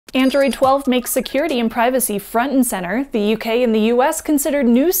Android 12 makes security and privacy front and center. The UK and the US considered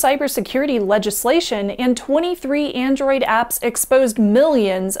new cybersecurity legislation, and 23 Android apps exposed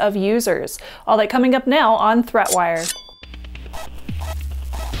millions of users. All that coming up now on ThreatWire.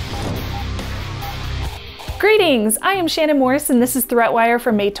 Greetings! I am Shannon Morse, and this is ThreatWire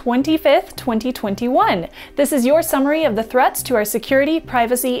for May 25th, 2021. This is your summary of the threats to our security,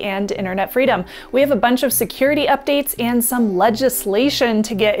 privacy, and internet freedom. We have a bunch of security updates and some legislation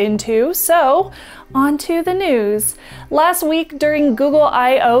to get into, so on to the news. Last week during Google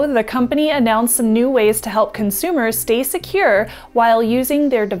I/O, the company announced some new ways to help consumers stay secure while using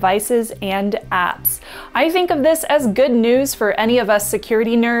their devices and apps. I think of this as good news for any of us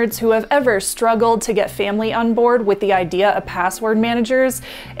security nerds who have ever struggled to get family on board with the idea of password managers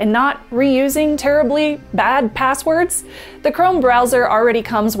and not reusing terribly bad passwords. The Chrome browser already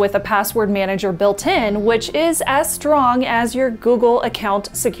comes with a password manager built in, which is as strong as your Google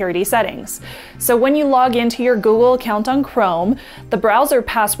account security settings. So when you log into your Google account on Chrome, the browser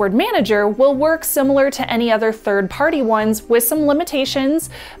password manager will work similar to any other third-party ones with some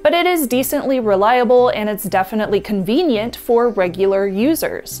limitations, but it is decently reliable and it's definitely convenient for regular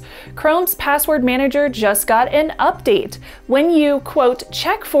users. Chrome's password manager just got an update. When you, quote,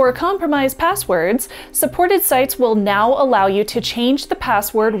 check for compromised passwords, supported sites will now allow you to change the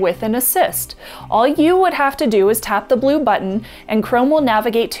password with an assist. All you would have to do is tap the blue button and Chrome will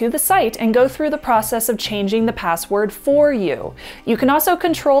navigate to the site and go through the process of changing the password for you. You can also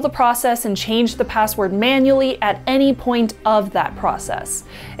control the process and change the password manually at any point of that process.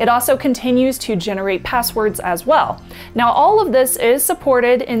 It also continues to generate passwords as well. Now, all of this is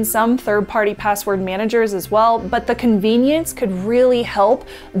supported in some third-party password managers as well, but the convenience could really help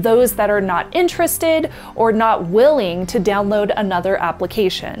those that are not interested or not willing to download another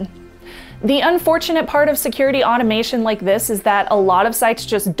application. The unfortunate part of security automation like this is that a lot of sites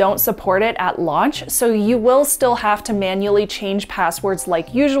just don't support it at launch, so you will still have to manually change passwords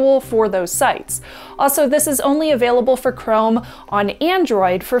like usual for those sites. Also, this is only available for Chrome on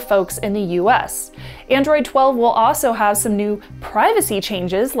Android for folks in the US. Android 12 will also have some new privacy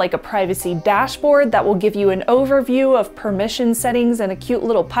changes, like a privacy dashboard that will give you an overview of permission settings and a cute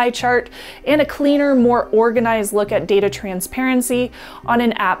little pie chart, and a cleaner, more organized look at data transparency on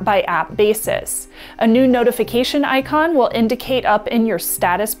an app-by-app basis. A new notification icon will indicate up in your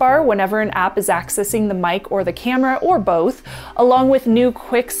status bar whenever an app is accessing the mic or the camera, or both, along with new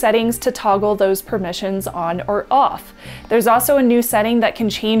quick settings to toggle those permissions on or off. There's also a new setting that can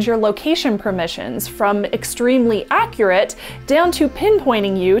change your location permissions from extremely accurate down to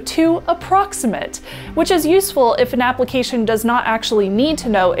pinpointing you to approximate, which is useful if an application does not actually need to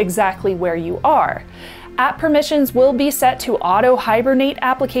know exactly where you are. App permissions will be set to auto-hibernate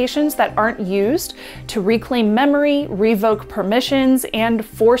applications that aren't used, to reclaim memory, revoke permissions, and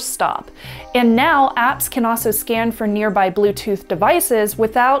force stop. And now apps can also scan for nearby Bluetooth devices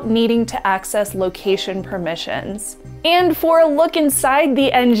without needing to access location permissions. And for a look inside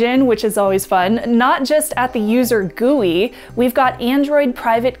the engine, which is always fun, not just at the user GUI, we've got Android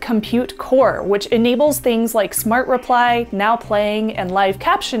Private Compute Core, which enables things like Smart Reply, Now Playing, and live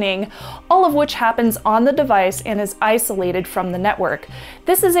captioning, all of which happens on the device and is isolated from the network.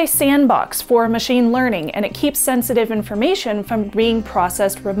 This is a sandbox for machine learning, and it keeps sensitive information from being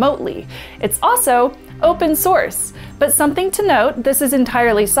processed remotely. It's also open source. But something to note, this is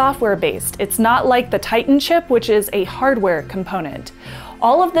entirely software-based. It's not like the Titan chip, which is a hardware component.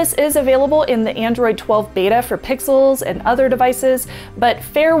 All of this is available in the Android 12 beta for Pixels and other devices, but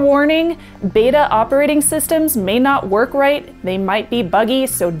fair warning, beta operating systems may not work right, they might be buggy,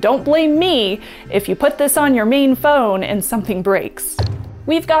 so don't blame me if you put this on your main phone and something breaks.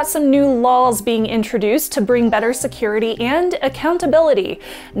 We've got some new laws being introduced to bring better security and accountability,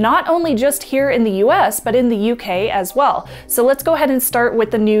 not only just here in the US, but in the UK as well. So let's go ahead and start with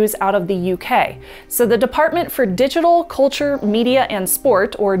the news out of the UK. So the Department for Digital, Culture, Media and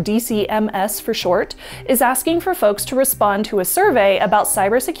Sport, or DCMS for short, is asking for folks to respond to a survey about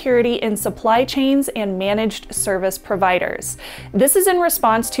cybersecurity in supply chains and managed service providers. This is in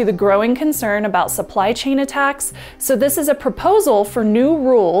response to the growing concern about supply chain attacks, so this is a proposal for new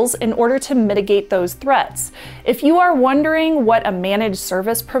rules in order to mitigate those threats. If you are wondering what a managed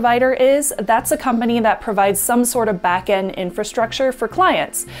service provider is, that's a company that provides some sort of back-end infrastructure for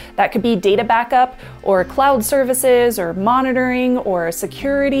clients. That could be data backup, or cloud services, or monitoring, or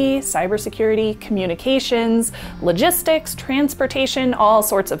security, cybersecurity, communications, logistics, transportation, all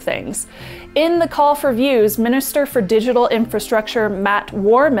sorts of things. In the call for views, Minister for Digital Infrastructure Matt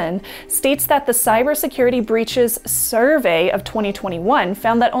Warman states that the Cybersecurity Breaches Survey of 2021 2021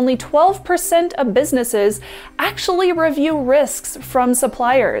 found that only 12% of businesses actually review risks from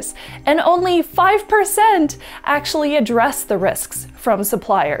suppliers, and only 5% actually address the risks from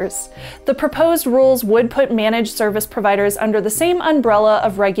suppliers. The proposed rules would put managed service providers under the same umbrella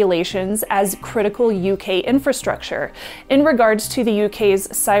of regulations as critical UK infrastructure in regards to the UK's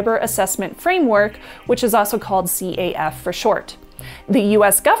Cyber Assessment Framework, which is also called CAF for short. The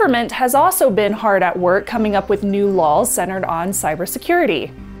US government has also been hard at work coming up with new laws centered on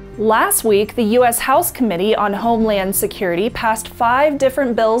cybersecurity. Last week, the U.S. House Committee on Homeland Security passed 5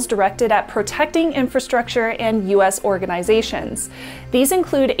 different bills directed at protecting infrastructure and U.S. organizations. These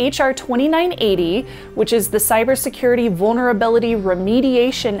include H.R. 2980, which is the Cybersecurity Vulnerability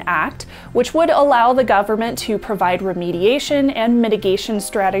Remediation Act, which would allow the government to provide remediation and mitigation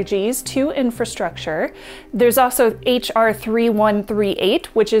strategies to infrastructure. There's also H.R.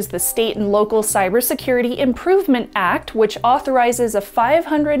 3138, which is the State and Local Cybersecurity Improvement Act, which authorizes a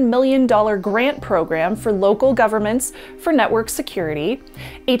 $500 million grant program for local governments for network security.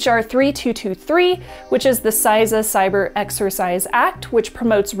 H.R. 3223, which is the CISA Cyber Exercise Act, which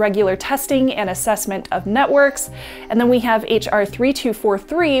promotes regular testing and assessment of networks. And then we have H.R.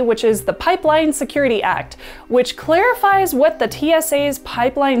 3243, which is the Pipeline Security Act, which clarifies what the TSA's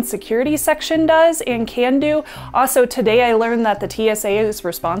pipeline security section does and can do. Also, today I learned that the TSA is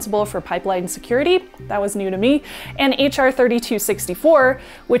responsible for pipeline security. That was new to me. And H.R. 3264,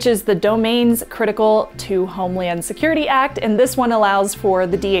 which is the Domains Critical to Homeland Security Act, and this one allows for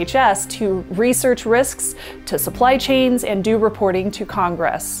the DHS to research risks to supply chains and do reporting to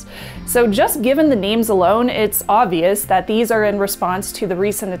Congress. So just given the names alone, it's obvious that these are in response to the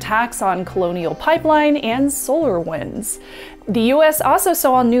recent attacks on Colonial Pipeline and SolarWinds. The U.S. also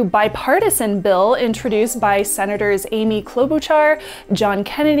saw a new bipartisan bill introduced by Senators Amy Klobuchar, John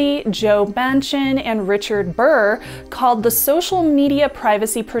Kennedy, Joe Manchin, and Richard Burr called the Social Media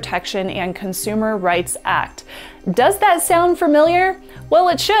Privacy Protection and Consumer Rights Act. Does that sound familiar? Well,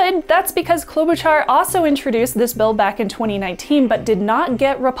 it should. That's because Klobuchar also introduced this bill back in 2019 but did not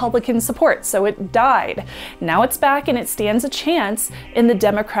get Republican support, so it died. Now it's back and it stands a chance in the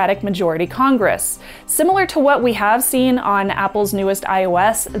Democratic majority Congress. Similar to what we have seen on Apple's newest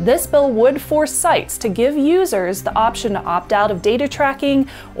iOS, this bill would force sites to give users the option to opt out of data tracking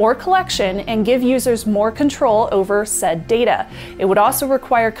or collection and give users more control over said data. It would also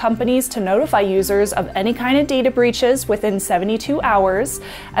require companies to notify users of any kind of data breaches within 72 hours,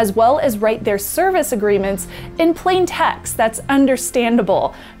 as well as write their service agreements in plain text that's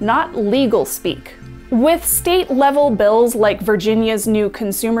understandable, not legal speak. With state-level bills like Virginia's new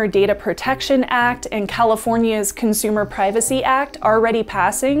Consumer Data Protection Act and California's Consumer Privacy Act already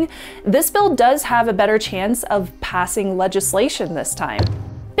passing, this bill does have a better chance of passing legislation this time.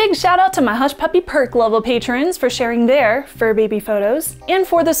 Big shout out to my Hush Puppy Perk level patrons for sharing their fur baby photos and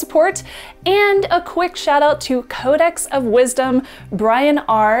for the support, and a quick shout out to Codex of Wisdom, Brian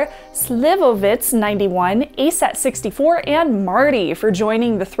R, Slivovitz 91, ASAT 64, and Marty for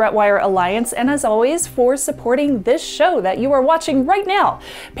joining the ThreatWire Alliance, and as always for supporting this show that you are watching right now.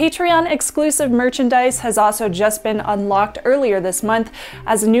 Patreon exclusive merchandise has also just been unlocked earlier this month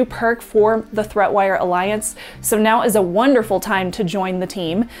as a new perk for the ThreatWire Alliance, so now is a wonderful time to join the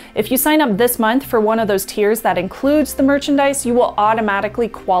team. If you sign up this month for one of those tiers that includes the merchandise, you will automatically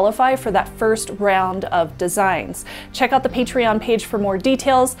qualify for that first round of designs. Check out the Patreon page for more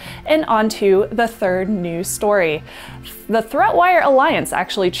details, and on to the third news story. The ThreatWire Alliance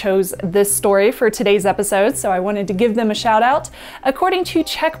actually chose this story for today's episode, so I wanted to give them a shout out. According to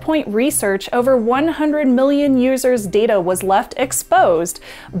Checkpoint Research, over 100 million users' data was left exposed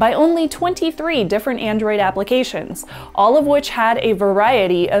by only 23 different Android applications, all of which had a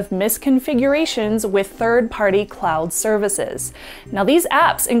variety of misconfigurations with third-party cloud services. Now these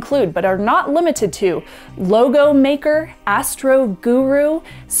apps include, but are not limited to, Logo Maker, Astro Guru,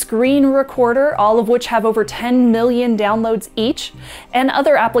 Screen Recorder, all of which have over 10 million downloads each, and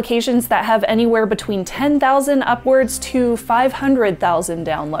other applications that have anywhere between 10,000 upwards to 500,000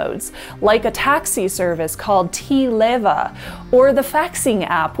 downloads, like a taxi service called T-Leva, or the faxing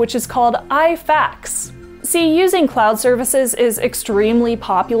app, which is called iFax. See, using cloud services is extremely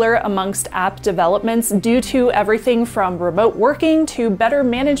popular amongst app developments due to everything from remote working to better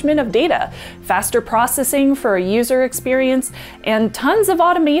management of data, faster processing for a user experience, and tons of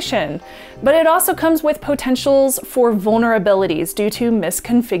automation. But it also comes with potentials for vulnerabilities due to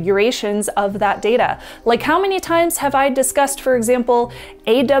misconfigurations of that data. Like, how many times have I discussed, for example,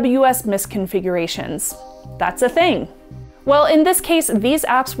 AWS misconfigurations? That's a thing. Well, in this case, these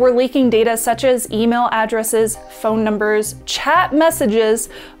apps were leaking data such as email addresses, phone numbers, chat messages,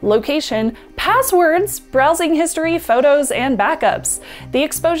 location, passwords, browsing history, photos, and backups. The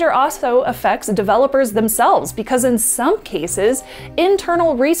exposure also affects developers themselves because in some cases,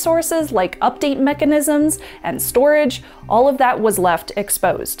 internal resources like update mechanisms and storage, all of that was left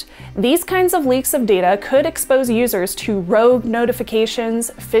exposed. These kinds of leaks of data could expose users to rogue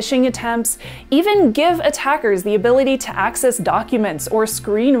notifications, phishing attempts, even give attackers the ability to access documents or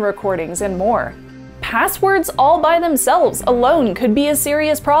screen recordings and more. Passwords all by themselves alone could be a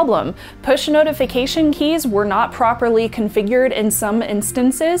serious problem. Push notification keys were not properly configured in some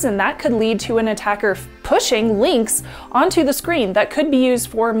instances, and that could lead to an attacker pushing links onto the screen that could be used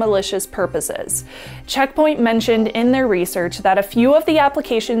for malicious purposes. Check Point mentioned in their research that a few of the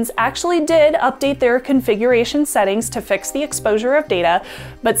applications actually did update their configuration settings to fix the exposure of data,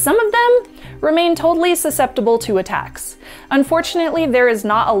 but some of them remain totally susceptible to attacks. Unfortunately, there is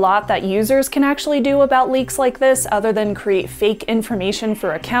not a lot that users can actually do about leaks like this other than create fake information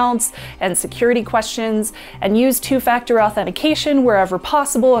for accounts and security questions and use two-factor authentication wherever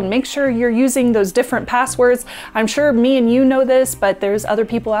possible and make sure you're using those different passwords. I'm sure me and you know this, but there's other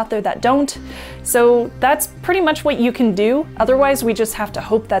people out there that don't. So that's pretty much what you can do. Otherwise, we just have to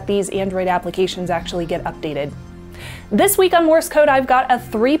hope that these Android applications actually get updated. This week on Morse Code, I've got a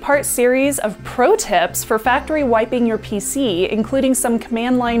 3-part series of pro tips for factory wiping your PC, including some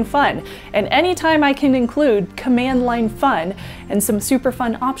command line fun. And anytime I can include command line fun and some super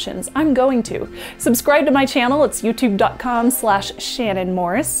fun options, I'm going to. Subscribe to my channel, it's youtube.com/Shannon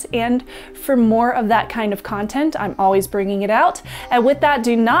Morse. And for more of that kind of content, I'm always bringing it out. And with that,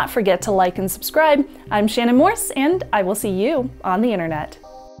 do not forget to like and subscribe. I'm Shannon Morse, and I will see you on the internet.